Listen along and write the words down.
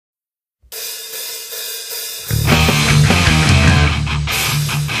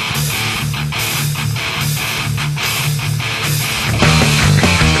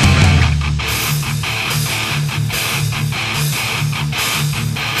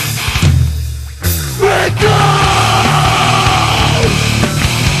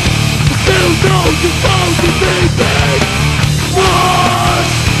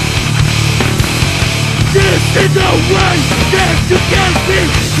in the way that you can see,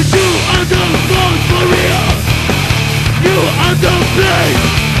 but you are the most for real. You are the place,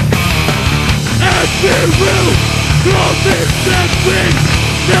 and we will promise that we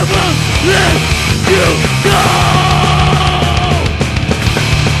never let you go.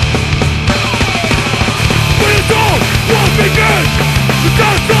 When it's all will begin, the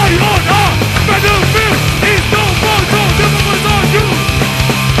dark side on our battlefield is no more, so never was on you.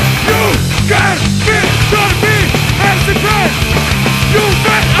 You can feel the beat as it breath. You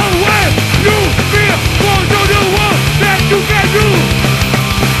ran away, you fear for the new one that you can do.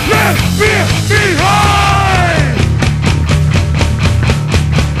 Let fear behind.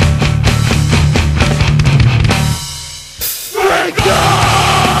 Break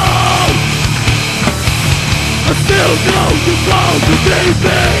down. I still know you fall to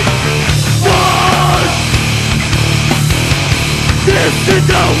David. One. This is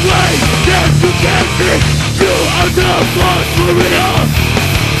the way that you can see. You are the one for real.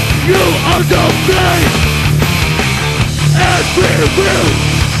 You are the place, and we will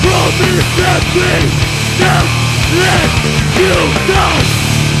promise that we never let you go.